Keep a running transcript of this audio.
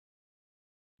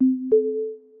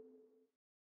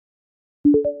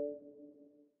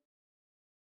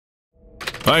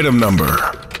Item Number: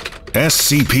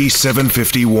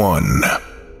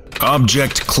 SCP-751.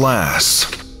 Object Class: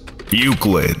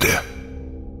 Euclid.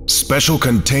 Special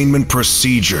Containment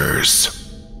Procedures: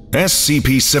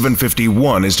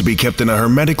 SCP-751 is to be kept in a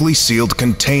hermetically sealed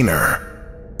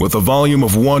container with a volume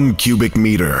of 1 cubic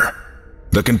meter.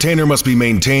 The container must be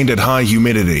maintained at high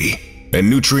humidity,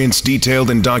 and nutrients detailed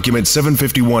in Document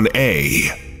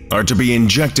 751-A are to be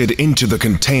injected into the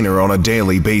container on a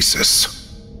daily basis.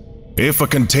 If a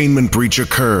containment breach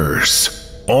occurs,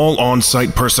 all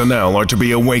on-site personnel are to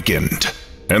be awakened,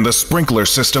 and the sprinkler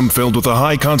system filled with a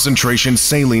high-concentration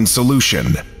saline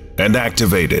solution and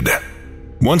activated.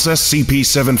 Once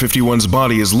SCP-751's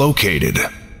body is located,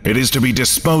 it is to be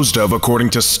disposed of according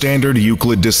to standard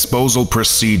Euclid disposal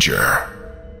procedure.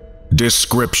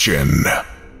 Description: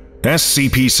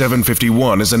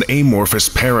 SCP-751 is an amorphous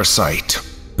parasite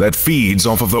that feeds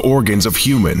off of the organs of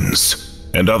humans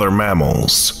and other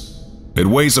mammals. It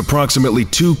weighs approximately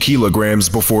 2 kilograms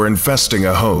before infesting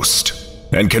a host,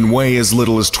 and can weigh as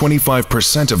little as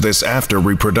 25% of this after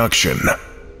reproduction.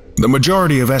 The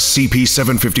majority of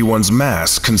SCP-751's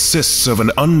mass consists of an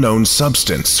unknown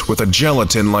substance with a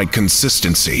gelatin-like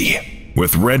consistency,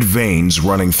 with red veins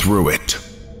running through it.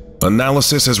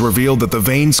 Analysis has revealed that the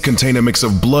veins contain a mix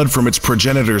of blood from its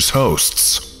progenitor's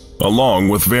hosts, along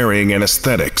with varying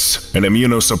anesthetics and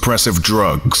immunosuppressive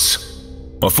drugs.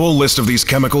 A full list of these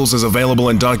chemicals is available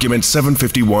in Document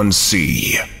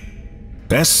 751-C.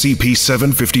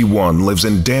 SCP-751 lives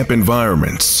in damp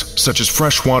environments such as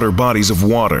freshwater bodies of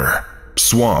water,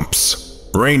 swamps,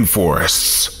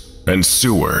 rainforests, and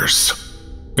sewers.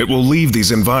 It will leave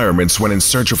these environments when in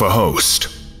search of a host,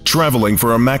 traveling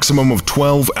for a maximum of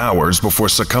 12 hours before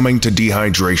succumbing to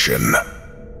dehydration.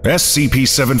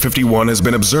 SCP-751 has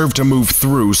been observed to move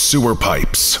through sewer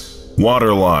pipes,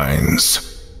 water lines,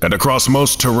 and across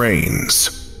most terrains,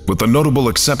 with the notable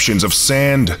exceptions of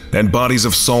sand and bodies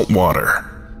of salt water.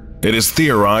 It is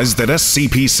theorized that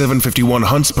SCP-751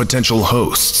 hunts potential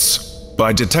hosts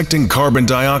by detecting carbon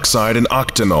dioxide and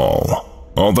octanol,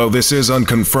 although this is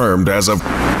unconfirmed as of.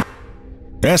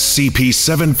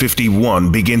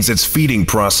 SCP-751 begins its feeding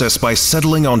process by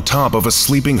settling on top of a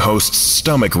sleeping host's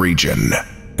stomach region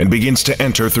and begins to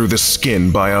enter through the skin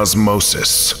by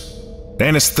osmosis.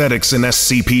 Anesthetics in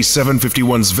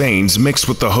SCP-751's veins mix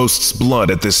with the host's blood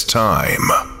at this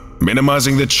time,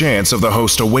 minimizing the chance of the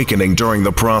host awakening during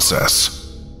the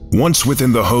process. Once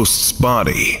within the host's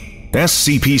body,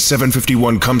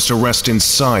 SCP-751 comes to rest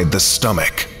inside the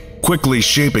stomach, quickly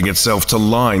shaping itself to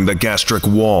line the gastric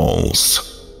walls.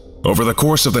 Over the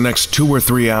course of the next 2 or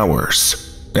 3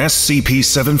 hours,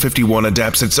 SCP-751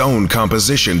 adapts its own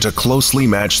composition to closely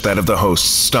match that of the host's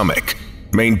stomach,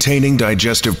 maintaining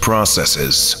digestive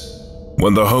processes.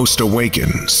 When the host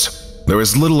awakens, there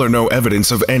is little or no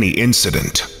evidence of any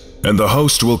incident, and the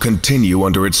host will continue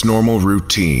under its normal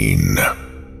routine.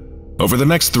 Over the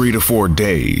next 3 to 4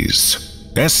 days,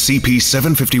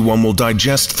 SCP-751 will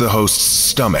digest the host's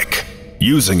stomach,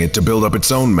 using it to build up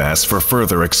its own mass for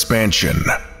further expansion.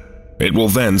 It will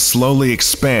then slowly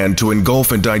expand to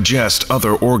engulf and digest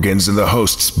other organs in the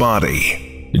host's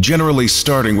body, generally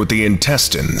starting with the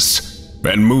intestines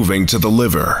and moving to the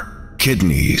liver,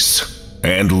 kidneys,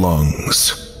 and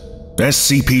lungs.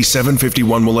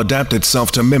 SCP-751 will adapt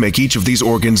itself to mimic each of these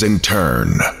organs in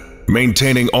turn,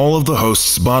 maintaining all of the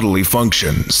host's bodily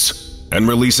functions, and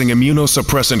releasing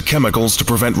immunosuppressant chemicals to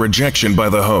prevent rejection by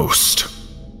the host.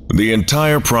 The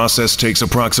entire process takes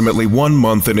approximately 1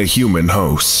 month in a human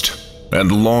host,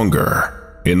 and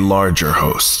longer in larger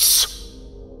hosts.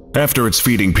 After its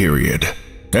feeding period,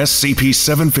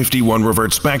 SCP-751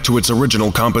 reverts back to its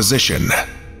original composition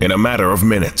in a matter of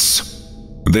minutes.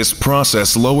 This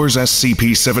process lowers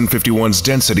SCP-751's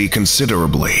density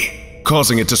considerably,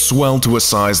 causing it to swell to a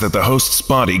size that the host's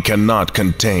body cannot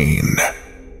contain.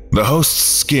 The host's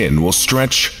skin will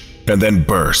stretch and then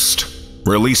burst,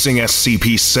 releasing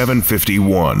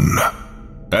SCP-751.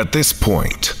 At this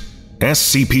point,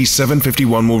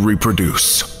 SCP-751 will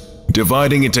reproduce,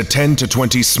 dividing into 10 to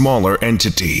 20 smaller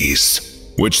entities,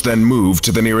 which then move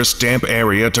to the nearest damp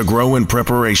area to grow in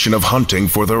preparation of hunting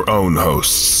for their own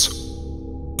hosts.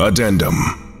 Addendum: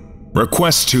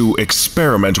 Request to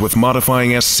experiment with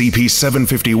modifying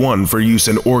SCP-751 for use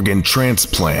in organ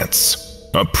transplants.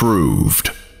 Approved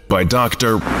by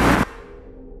Dr.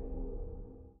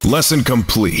 Lesson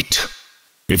complete.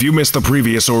 If you missed the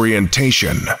previous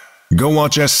orientation, go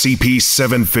watch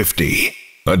SCP-750,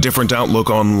 A Different Outlook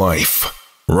on Life,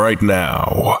 right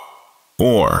now.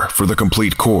 Or, for the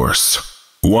complete course,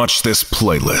 watch this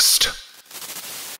playlist.